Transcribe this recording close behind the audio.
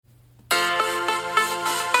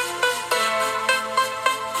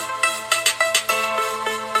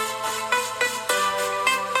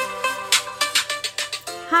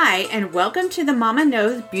and welcome to the Mama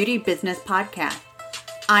Knows Beauty Business Podcast.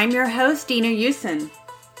 I'm your host, Dina Usen.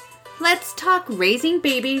 Let's talk raising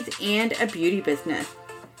babies and a beauty business.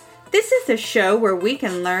 This is a show where we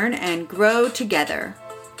can learn and grow together.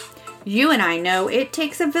 You and I know it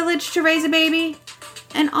takes a village to raise a baby,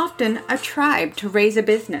 and often a tribe to raise a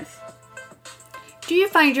business. Do you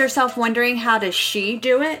find yourself wondering, how does she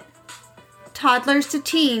do it? Toddlers to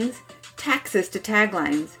teens, taxes to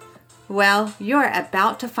taglines. Well, you're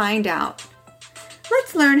about to find out.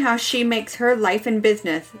 Let's learn how she makes her life and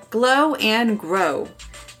business glow and grow.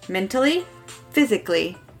 Mentally,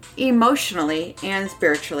 physically, emotionally, and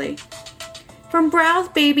spiritually. From brows,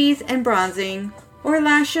 babies, and bronzing, or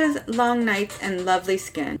lashes, long nights, and lovely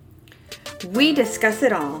skin. We discuss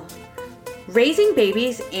it all. Raising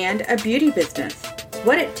babies and a beauty business.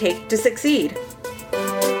 What it takes to succeed.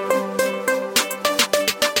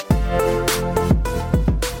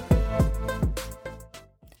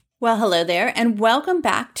 Well, hello there, and welcome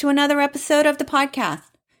back to another episode of the podcast.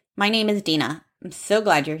 My name is Dina. I'm so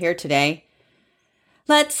glad you're here today.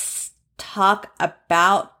 Let's talk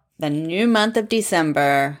about the new month of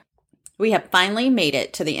December. We have finally made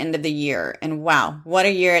it to the end of the year, and wow, what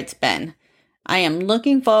a year it's been. I am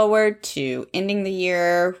looking forward to ending the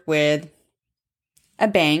year with a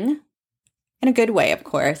bang, in a good way, of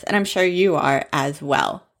course, and I'm sure you are as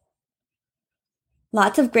well.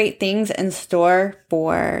 Lots of great things in store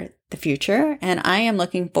for the future, and I am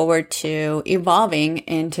looking forward to evolving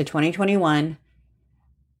into 2021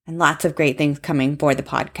 and lots of great things coming for the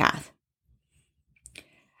podcast.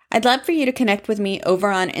 I'd love for you to connect with me over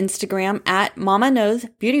on Instagram at Mama Knows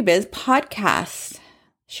Beauty Biz Podcast.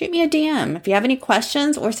 Shoot me a DM. If you have any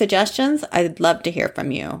questions or suggestions, I'd love to hear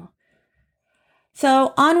from you.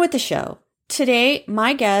 So on with the show. Today,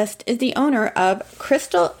 my guest is the owner of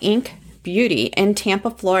Crystal Ink Beauty in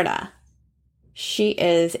Tampa, Florida. She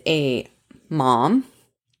is a mom,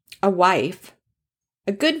 a wife,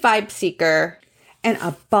 a good vibe seeker, and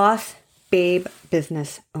a boss babe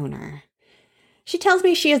business owner. She tells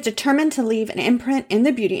me she is determined to leave an imprint in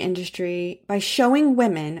the beauty industry by showing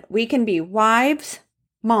women we can be wives,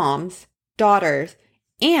 moms, daughters,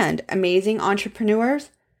 and amazing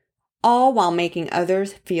entrepreneurs, all while making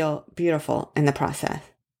others feel beautiful in the process.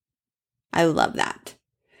 I love that.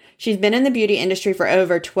 She's been in the beauty industry for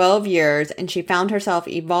over 12 years, and she found herself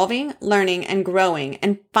evolving, learning, and growing,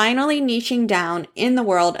 and finally niching down in the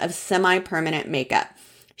world of semi-permanent makeup.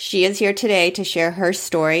 She is here today to share her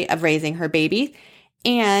story of raising her baby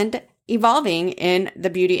and evolving in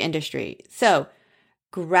the beauty industry. So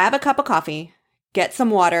grab a cup of coffee, get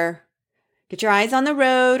some water, get your eyes on the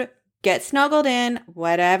road, get snuggled in,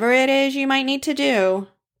 whatever it is you might need to do,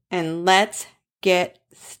 and let's get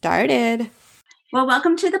started. Well,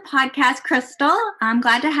 welcome to the podcast, Crystal. I'm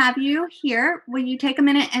glad to have you here. Will you take a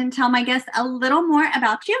minute and tell my guests a little more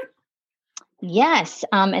about you? Yes,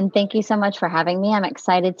 and thank you so much for having me. I'm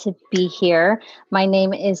excited to be here. My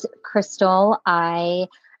name is Crystal. I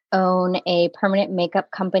own a permanent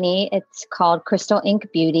makeup company. It's called Crystal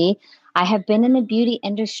Ink Beauty. I have been in the beauty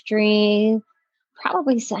industry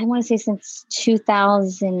probably, I want to say, since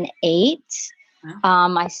 2008.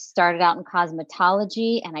 Wow. I started out in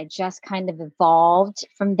cosmetology, and I just kind of evolved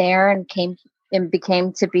from there and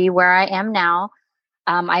became to be where I am now.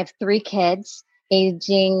 I have 3 kids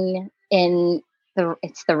aging in the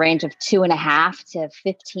range of 2.5 to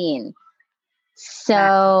 15. So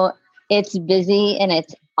wow. It's busy and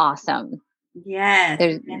it's awesome.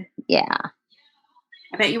 Yes. Yeah.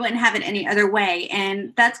 I bet you wouldn't have it any other way.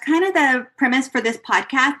 And that's kind of the premise for this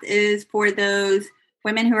podcast, is for those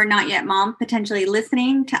women who are not yet mom potentially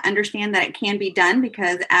listening to understand that it can be done,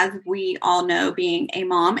 because as we all know, being a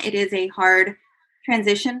mom, it is a hard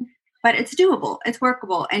transition, but it's doable, it's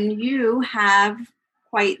workable. And you have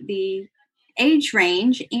quite the age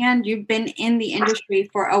range, and you've been in the industry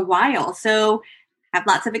for a while, so have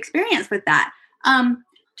lots of experience with that.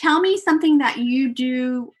 Tell me something that you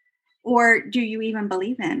do, or do you even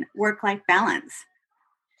believe in work-life balance?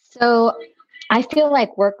 So I feel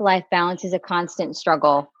like work-life balance is a constant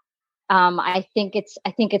struggle. I think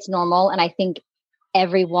it's normal, and I think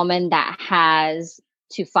every woman that has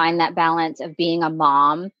to find that balance of being a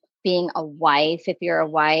mom, being a wife, if you're a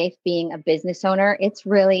wife, being a business owner, it's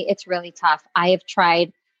really tough. I have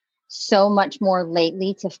tried so much more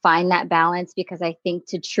lately to find that balance, because I think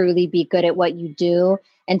to truly be good at what you do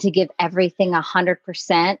and to give everything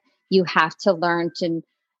 100%, you have to learn to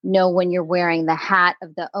know when you're wearing the hat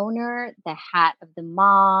of the owner, the hat of the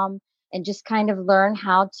mom, and just kind of learn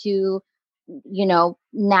how to,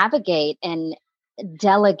 navigate and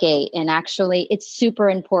delegate. And actually, it's super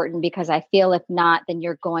important, because I feel if not, then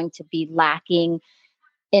you're going to be lacking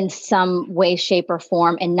in some way, shape, or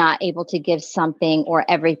form and not able to give something or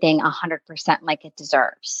everything 100% like it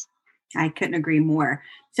deserves. I couldn't agree more.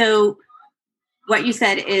 So what you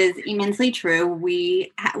said is immensely true.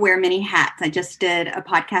 We wear many hats. I just did a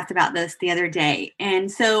podcast about this the other day.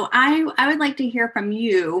 And so I would like to hear from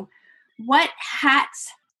you, what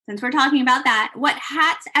hats, since we're talking about that, what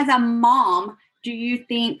hats as a mom do you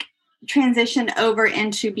think transitioned over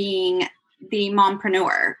into being the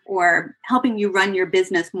mompreneur or helping you run your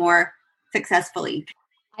business more successfully?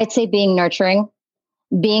 I'd say being nurturing.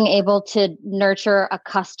 Being able to nurture a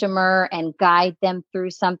customer and guide them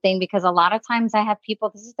through something, because a lot of times I have people,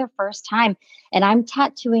 this is their first time and I'm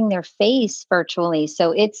tattooing their face virtually.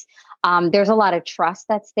 So it's, there's a lot of trust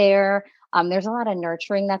that's there. There's a lot of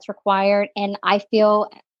nurturing that's required. And I feel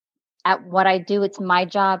at what I do, it's my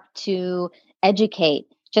job to educate.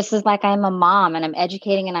 Just as like I'm a mom and I'm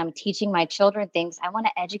educating and I'm teaching my children things, I want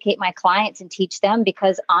to educate my clients and teach them,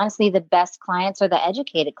 because honestly, the best clients are the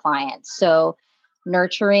educated clients. So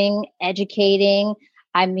nurturing, educating.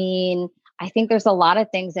 I mean, I think there's a lot of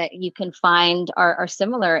things that you can find are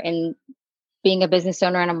similar in being a business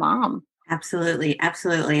owner and a mom. Absolutely.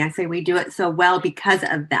 Absolutely. I say we do it so well because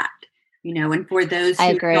of that, and for those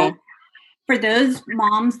I who agree. don't, for those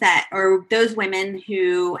moms or those women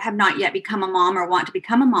who have not yet become a mom or want to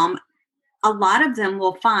become a mom, a lot of them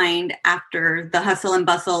will find after the hustle and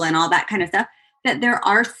bustle and all that kind of stuff that there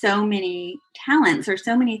are so many talents or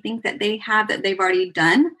so many things that they have that they've already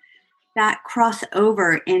done that cross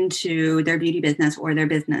over into their beauty business or their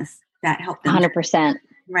business that help them. 100%.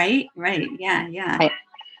 Right. Yeah.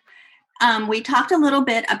 We talked a little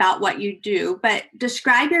bit about what you do, but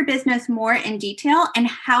describe your business more in detail and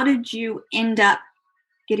how did you end up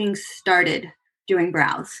getting started doing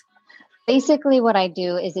brows? Basically, what I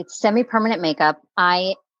do is it's semi-permanent makeup.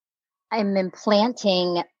 I'm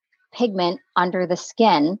implanting pigment under the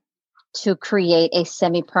skin to create a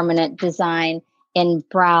semi-permanent design in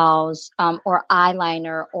brows or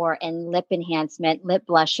eyeliner or in lip enhancement, lip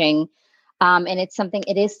blushing. And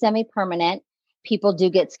it is semi-permanent. People do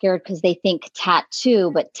get scared because they think tattoo,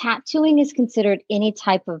 but tattooing is considered any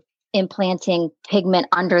type of implanting pigment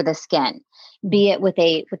under the skin, be it with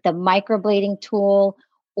the microblading tool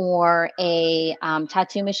or a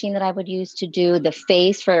tattoo machine that I would use to do the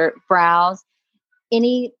face for brows.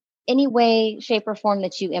 Any way, shape, or form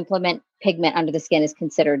that you implement pigment under the skin is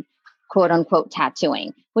considered quote unquote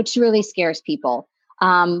tattooing, which really scares people.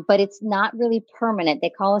 But it's not really permanent. They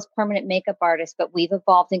call us permanent makeup artists, but we've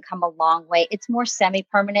evolved and come a long way. It's more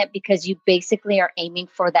semi-permanent because you basically are aiming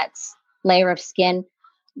for that layer of skin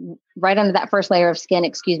right under that first layer of skin,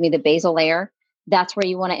 the basal layer. That's where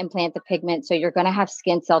you want to implant the pigment. So you're going to have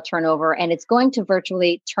skin cell turnover and it's going to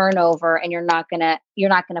virtually turn over and you're not going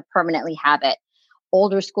to permanently have it.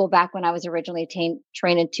 Older school, back when I was originally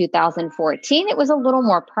trained in 2014, it was a little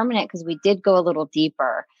more permanent because we did go a little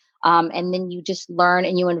deeper. And then you just learn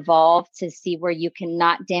and you evolve to see where you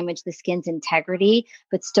cannot damage the skin's integrity,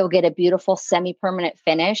 but still get a beautiful semi-permanent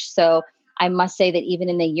finish. So I must say that even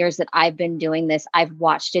in the years that I've been doing this, I've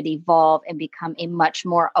watched it evolve and become a much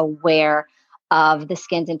more aware of the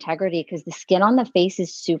skin's integrity, because the skin on the face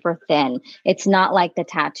is super thin. It's not like the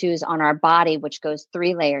tattoos on our body, which goes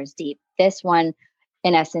 3 layers deep. This one,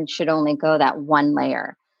 in essence, should only go that 1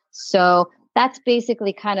 layer. So that's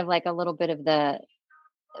basically kind of like a little bit of the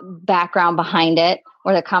background behind it,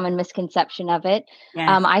 or the common misconception of it.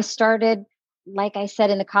 Yes. I started, like I said,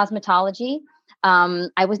 in the cosmetology.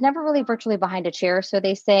 I was never really virtually behind a chair, so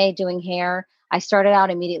they say, doing hair. I started out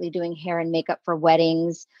immediately doing hair and makeup for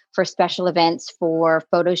weddings, for special events, for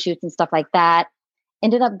photo shoots and stuff like that.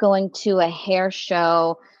 Ended up going to a hair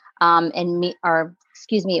show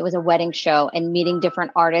it was a wedding show, and meeting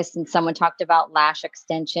different artists, and someone talked about lash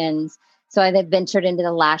extensions. So I then ventured into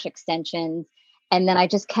the lash extensions. And then I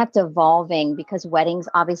just kept evolving because weddings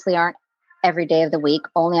obviously aren't every day of the week,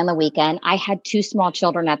 only on the weekend. I had 2 small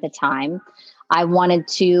children at the time. I wanted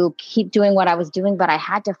to keep doing what I was doing, but I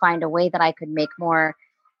had to find a way that I could make more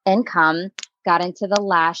income. Got into the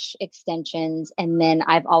lash extensions. And then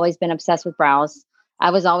I've always been obsessed with brows.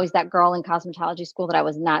 I was always that girl in cosmetology school that I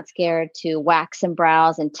was not scared to wax some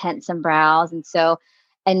brows and tint some brows. And so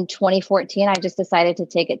in 2014, I just decided to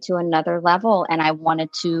take it to another level, and I wanted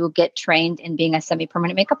to get trained in being a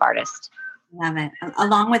semi-permanent makeup artist. Love it.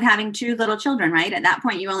 Along with having 2 little children, right? At that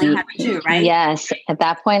point, you only had 2, right? Yes. At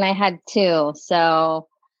that point, I had 2. So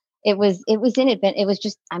it was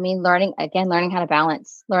just, learning how to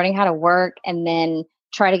balance, learning how to work, and then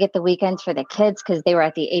try to get the weekends for the kids because they were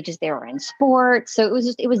at the ages they were in sports. So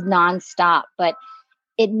it was nonstop, but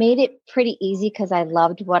it made it pretty easy because I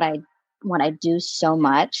loved what I do so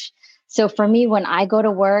much. So for me, when I go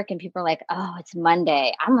to work and people are like, oh, it's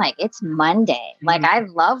Monday, I'm like, it's Monday. Like, Mhm. I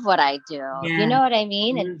love what I do. You Yeah. know what I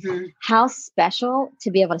mean? And Hmm. how special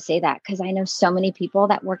to be able to say that, because I know so many people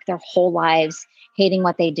that work their whole lives hating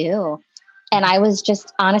what they do. And I was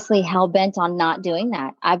just honestly hell bent on not doing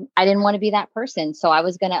that. I didn't want to be that person. So I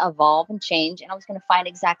was going to evolve and change, and I was going to find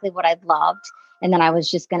exactly what I loved. And then I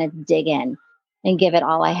was just going to dig in and give it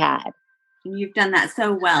all I had. You've done that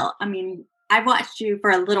so well. I mean, I've watched you for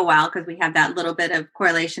a little while because we have that little bit of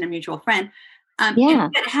correlation, a mutual friend. Yeah.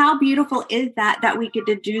 But how beautiful is that we get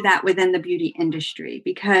to do that within the beauty industry?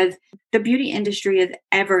 Because the beauty industry is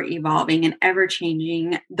ever evolving and ever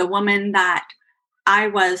changing. The woman that I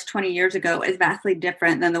was 20 years ago is vastly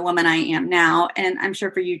different than the woman I am now. And I'm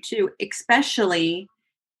sure for you too, especially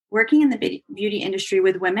working in the beauty industry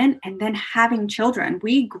with women and then having children.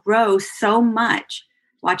 We grow so much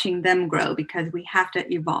watching them grow because we have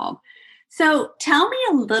to evolve. So tell me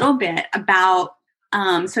a little bit about,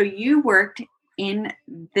 so you worked in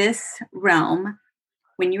this realm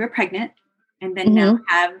when you were pregnant and then now Hmm.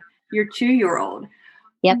 have your 2-year-old.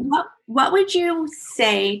 Yep. What would you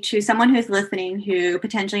say to someone who's listening who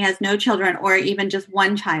potentially has no children or even just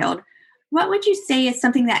one child? What would you say is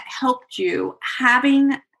something that helped you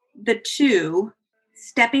having the two,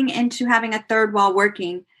 stepping into having a third while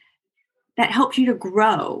working, that helped you to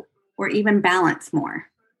grow or even balance more?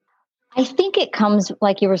 I think it comes,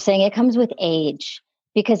 like you were saying, it comes with age,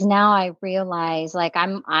 because now I realize, like,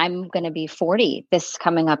 I'm going to be 40 this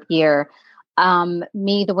coming up year.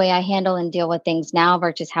 Me, the way I handle and deal with things now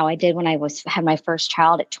versus how I did when I had my first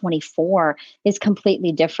child at 24 is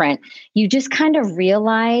completely different. You just kind of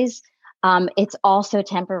realize it's also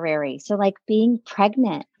temporary. So, like being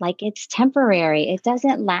pregnant, like it's temporary. It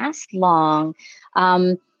doesn't last long.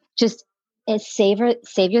 Just savor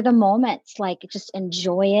the moments, like just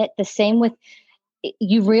enjoy it. The same with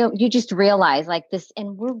you just realize like this,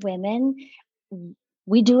 and we're women,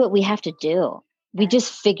 we do what we have to do. We Yes,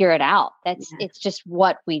 just figure it out. yes, It's just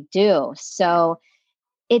what we do. So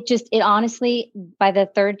it honestly, by the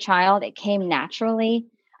third child, it came naturally.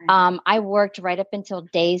 right. I worked right up until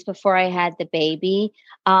days before I had the baby,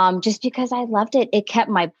 just because I loved it. It kept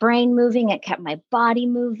my brain moving. It kept my body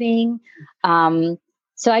moving. Um,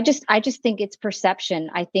 so I just think it's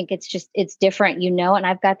perception. I think it's different, and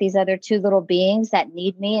I've got these other two little beings that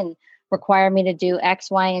need me and require me to do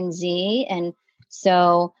X, Y, and Z. And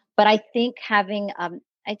so, but I think having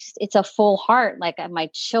it's a full heart, like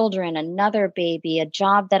my children, another baby, a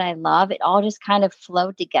job that I love, it all just kind of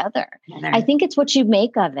flowed together. I Together. think it's what you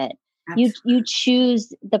make of it. You Absolutely.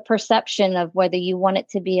 choose the perception of whether you want it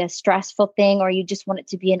to be a stressful thing or you just want it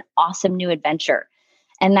to be an awesome new adventure.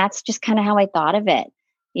 And that's just kind of how I thought of it,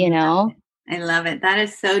 you know? I love it. That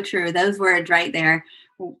is so true. Those words right there,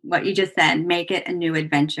 what you just said, make it a new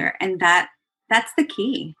adventure. And that's the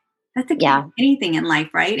key. That's the key to Yeah, anything in life,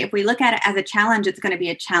 right? If we look at it as a challenge, it's going to be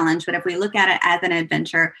a challenge. But if we look at it as an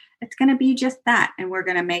adventure, it's going to be just that. And we're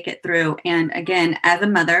going to make it through. And again, as a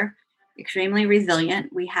mother, extremely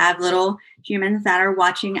resilient. We have little humans that are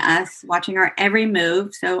watching us, watching our every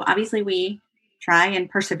move. So obviously we try and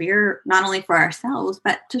persevere not only for ourselves,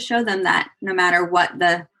 but to show them that no matter what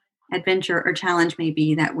the adventure or challenge may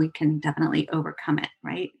be, that we can definitely overcome it,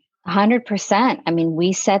 right? 100%. I mean,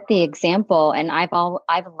 we set the example, and I've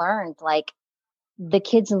learned, like, the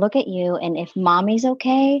kids look at you, and if mommy's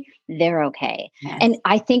okay, they're okay. And Yes.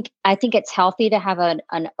 I think it's healthy to have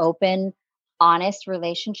an open, honest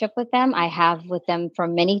relationship with them. I have with them for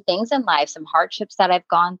many things in life, some hardships that I've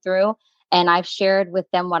gone through, and I've shared with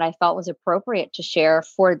them what I felt was appropriate to share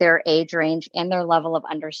for their age range and their level of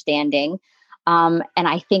understanding. And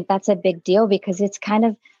I think that's a big deal, because it's kind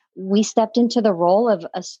of, we stepped into the role of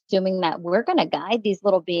assuming that we're going to guide these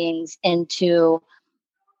little beings into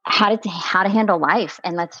how to handle life.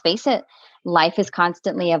 And let's face it, life is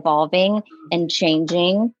constantly evolving and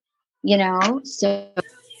changing, so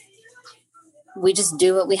we just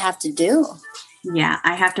do what we have to do. Yeah,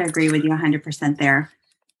 I have to agree with you 100% there.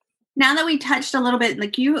 Now that we touched a little bit,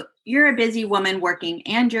 like you're a busy woman working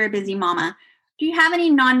and you're a busy mama. Do you have any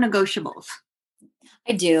non-negotiables?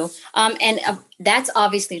 I do. And that's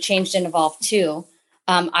obviously changed and evolved too.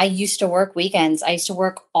 I used to work weekends. I used to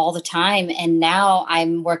work all the time. And now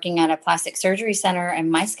I'm working at a plastic surgery center,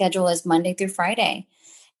 and my schedule is Monday through Friday.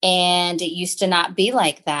 And it used to not be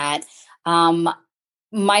like that. Um,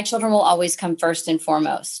 my children will always come first and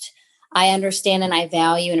foremost. I understand and I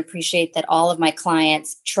value and appreciate that all of my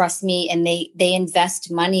clients trust me, and they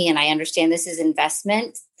invest money, and I understand this is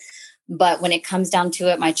investment. But when it comes down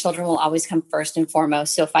to it, my children will always come first and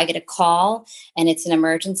foremost. So if I get a call and it's an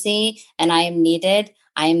emergency and I am needed,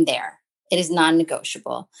 I am there. It is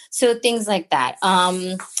non-negotiable. So things like that.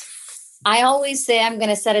 I always say I'm going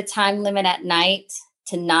to set a time limit at night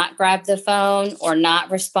to not grab the phone or not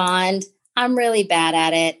respond. I'm really bad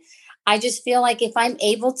at it. I just feel like if I'm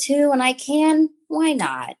able to and I can, why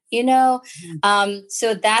not?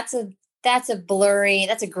 So that's a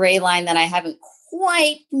gray line that I haven't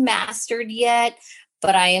quite mastered yet,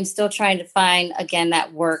 but I am still trying to find, again,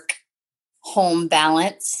 that work home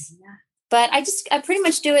balance. Yeah. But I pretty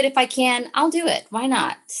much do it. If I can, I'll do it. Why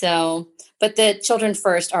not? So, but the children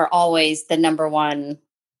first are always the number one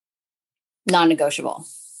non-negotiable.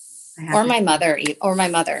 Or my mother.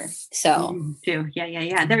 So too.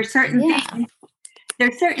 Yeah. There's certain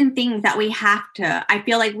things that we have to, I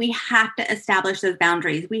feel like we have to establish those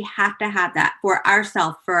boundaries. We have to have that for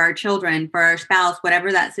ourselves, for our children, for our spouse,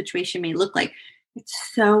 whatever that situation may look like.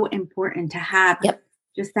 It's so important to have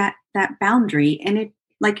just that boundary. And it,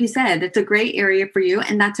 like you said, it's a gray area for you,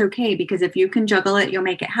 and that's okay, because if you can juggle it, you'll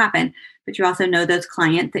make it happen. But you also know those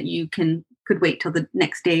clients that you could wait till the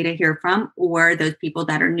next day to hear from, or those people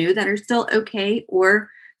that are new that are still okay, or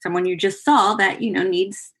someone you just saw that,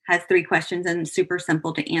 has 3 questions and super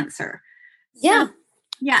simple to answer. Yeah. So,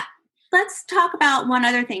 yeah. Let's talk about one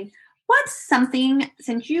other thing. What's something,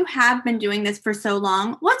 since you have been doing this for so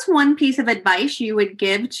long, what's one piece of advice you would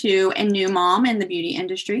give to a new mom in the beauty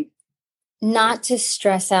industry? Not to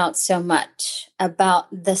stress out so much about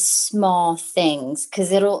the small things,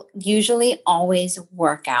 because it'll usually always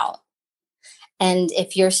work out. And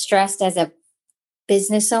if you're stressed as a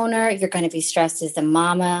business owner, you're going to be stressed as a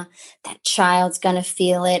mama. That child's going to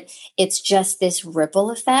feel it. It's just this ripple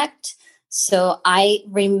effect. So I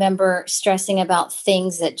remember stressing about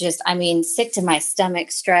things that sick to my stomach,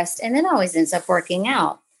 stressed, and then always ends up working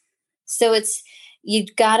out. So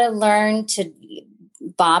you've got to learn to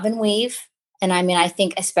bob and weave. And I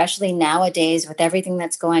think especially nowadays with everything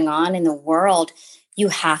that's going on in the world, you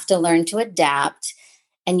have to learn to adapt,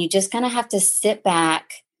 and you just kind of have to sit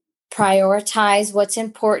back, prioritize what's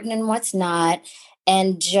important and what's not.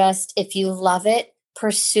 And just, if you love it,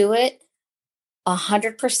 pursue it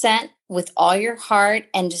 100% with all your heart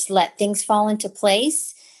and just let things fall into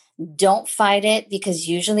place. Don't fight it, because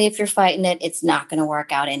usually if you're fighting it, it's not going to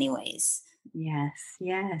work out anyways. Yes.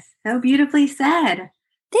 So beautifully said.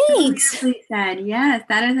 Thanks. So beautifully said. Yes,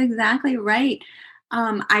 that is exactly right.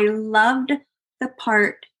 I loved the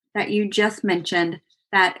part that you just mentioned,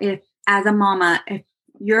 that if as a mama, if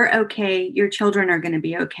you're okay, your children are going to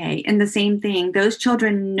be okay. And the same thing, those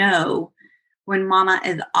children know when mama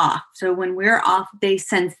is off. So when we're off, they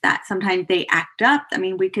sense that. Sometimes they act up.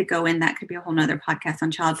 We could go in, that could be a whole nother podcast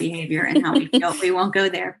on child behavior and how we feel. We won't go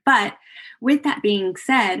there. But with that being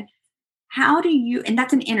said, how do you, and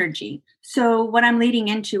that's an energy. So what I'm leading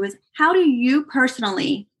into is, how do you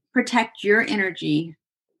personally protect your energy?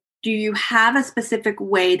 Do you have a specific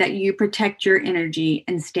way that you protect your energy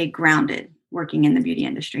and stay grounded working in the beauty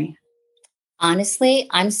industry? Honestly,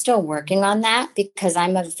 I'm still working on that, because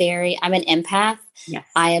I'm an empath. Yes.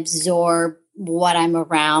 I absorb what I'm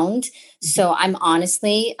around. Mm-hmm. So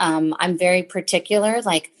I'm very particular.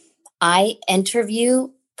 Like, I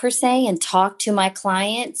interview per se and talk to my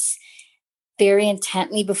clients very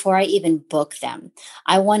intently before I even book them.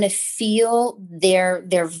 I want to feel their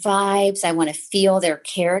vibes. I want to feel their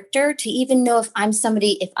character to even know if I'm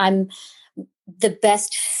the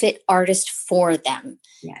best fit artist for them,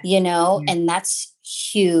 and that's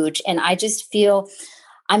huge. And I just feel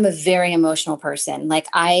I'm a very emotional person. Like,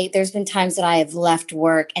 there's been times that I have left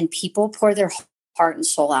work and people pour their heart and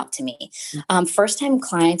soul out to me. First time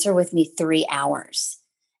clients are with me 3 hours.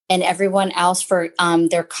 And everyone else for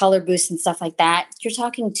their color boosts and stuff like that, you're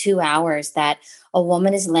talking 2 hours that a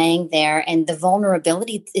woman is laying there and the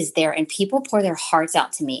vulnerability is there and people pour their hearts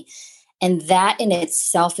out to me. And that in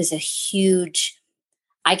itself is a huge,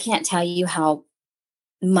 I can't tell you how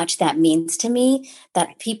much that means to me,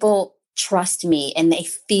 that people trust me and they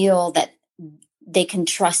feel that they can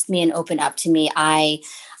trust me and open up to me. I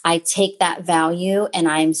take that value and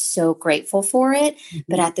I'm so grateful for it. Mm-hmm.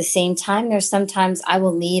 But at the same time, there's sometimes I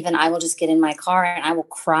will leave and I will just get in my car and I will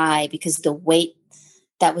cry, because the weight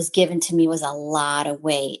that was given to me was a lot of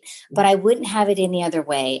weight, but I wouldn't have it any other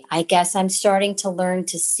way. I guess I'm starting to learn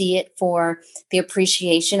to see it for the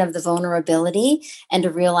appreciation of the vulnerability and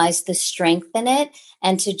to realize the strength in it,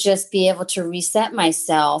 and to just be able to reset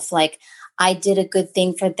myself. Like, I did a good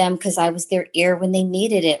thing for them because I was their ear when they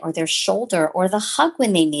needed it, or their shoulder, or the hug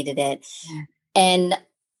when they needed it. Yeah.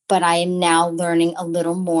 But I am now learning a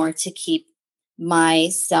little more to keep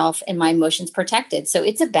myself and my emotions protected. So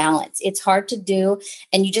it's a balance. It's hard to do.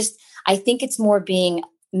 And I think it's more being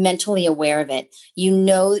mentally aware of it. You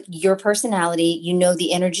know your personality, you know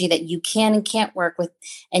the energy that you can and can't work with,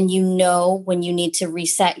 and you know when you need to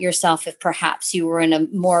reset yourself if perhaps you were in a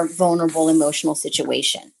more vulnerable emotional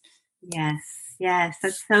situation. Yes, yes,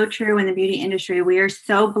 that's so true in the beauty industry. We are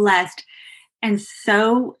so blessed and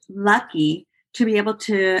so lucky to be able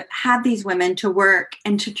to have these women to work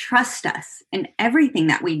and to trust us in everything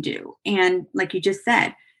that we do. And like you just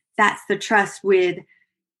said, that's the trust with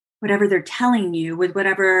whatever they're telling you, with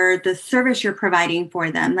whatever the service you're providing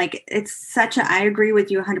for them. Like I agree with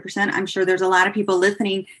you 100%. I'm sure there's a lot of people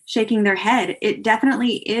listening, shaking their head. It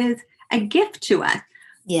definitely is a gift to us.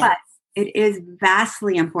 Yeah. But it is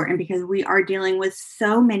vastly important because we are dealing with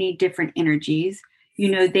so many different energies.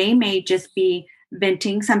 They may just be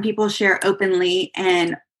venting. Some people share openly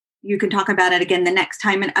and you can talk about it again the next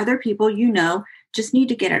time. And other people, just need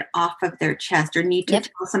to get it off of their chest or need to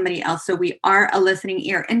tell somebody else. So we are a listening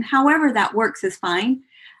ear. And however that works is fine.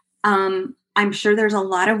 I'm sure there's a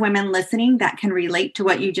lot of women listening that can relate to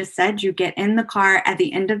what you just said. You get in the car at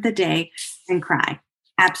the end of the day and cry.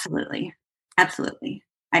 Absolutely. Absolutely.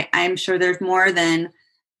 I'm sure there's more than,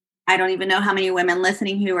 I don't even know how many women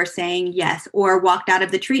listening who are saying yes, or walked out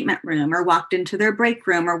of the treatment room or walked into their break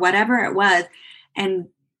room or whatever it was and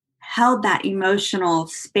held that emotional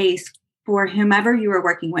space for whomever you were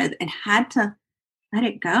working with and had to let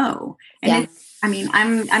it go. And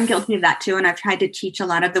I'm guilty of that too. And I've tried to teach a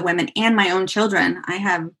lot of the women and my own children. I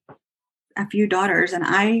have a few daughters and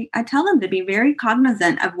I tell them to be very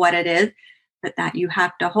cognizant of what it is, but that you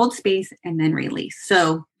have to hold space and then release.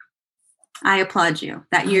 So I applaud you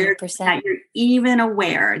that you're even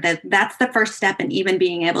aware that that's the first step in even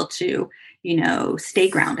being able to, stay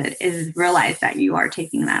grounded, is realize that you are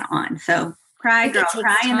taking that on. So cry, girl,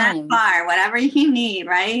 cry in that car, whatever you need,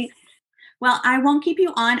 right? Well, I won't keep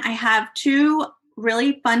you on. I have 2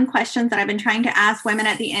 really fun questions that I've been trying to ask women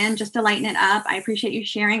at the end just to lighten it up. I appreciate you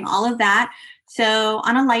sharing all of that. So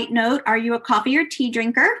on a light note, are you a coffee or tea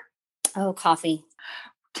drinker? Oh, coffee.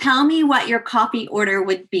 Tell me what your coffee order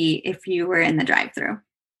would be if you were in the drive-thru.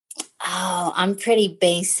 Oh, I'm pretty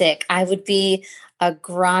basic. I would be a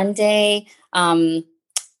grande,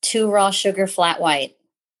 2 raw sugar flat white.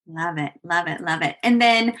 Love it. Love it. Love it. And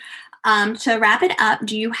then to wrap it up,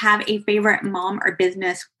 do you have a favorite mom or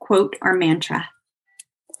business quote or mantra?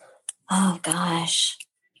 Oh, gosh.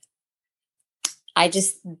 I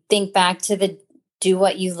just think back to the do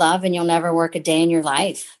what you love and you'll never work a day in your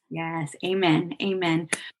life. Yes. Amen. Amen.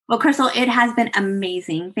 Well, Crystal, it has been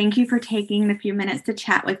amazing. Thank you for taking the few minutes to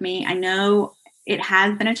chat with me. I know it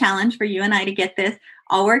has been a challenge for you and I to get this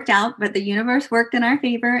all worked out, but the universe worked in our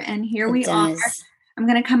favor and here we are. I'm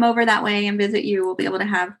going to come over that way and visit you. We'll be able to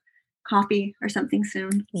have coffee or something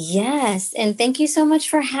soon. Yes. And thank you so much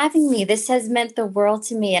for having me. This has meant the world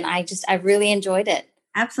to me and I really enjoyed it.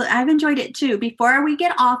 Absolutely. I've enjoyed it too. Before we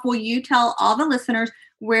get off, will you tell all the listeners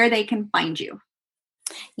where they can find you?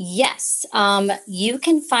 Yes. You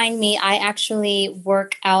can find me. I actually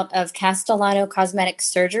work out of Castellano Cosmetic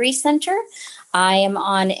Surgery Center. I am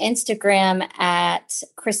on Instagram at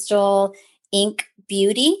Crystal Ink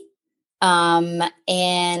Beauty.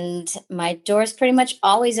 And my door is pretty much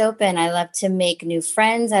always open. I love to make new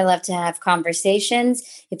friends. I love to have conversations.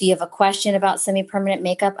 If you have a question about semi-permanent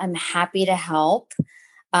makeup, I'm happy to help.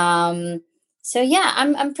 So yeah,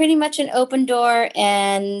 I'm pretty much an open door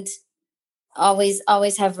and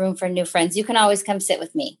always have room for new friends. You can always come sit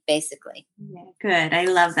with me, basically. Yeah, good. I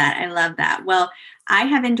love that. I love that. Well, I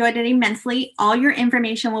have enjoyed it immensely. All your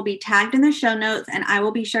information will be tagged in the show notes, and I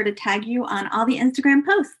will be sure to tag you on all the Instagram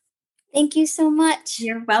posts. Thank you so much.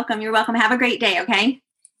 You're welcome. You're welcome. Have a great day, okay?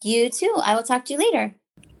 You too. I will talk to you later.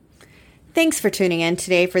 Thanks for tuning in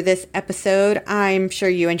today for this episode. I'm sure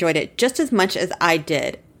you enjoyed it just as much as I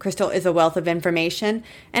did. Crystal is a wealth of information,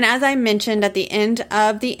 and as I mentioned at the end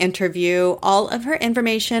of the interview, all of her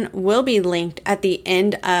information will be linked at the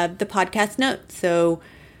end of the podcast notes. So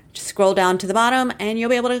just scroll down to the bottom and you'll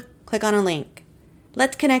be able to click on a link.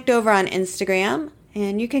 Let's connect over on Instagram,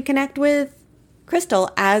 and you can connect with Crystal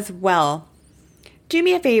as well. Do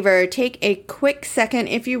me a favor, take a quick second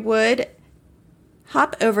if you would.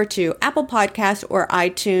 Hop over to Apple Podcasts or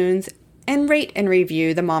iTunes and rate and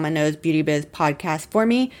review the Mama Knows Beauty Biz podcast for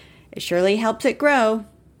me. It surely helps it grow.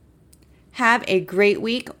 Have a great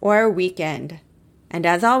week or weekend. And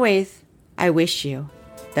as always, I wish you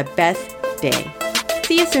the best day.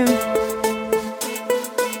 See you soon.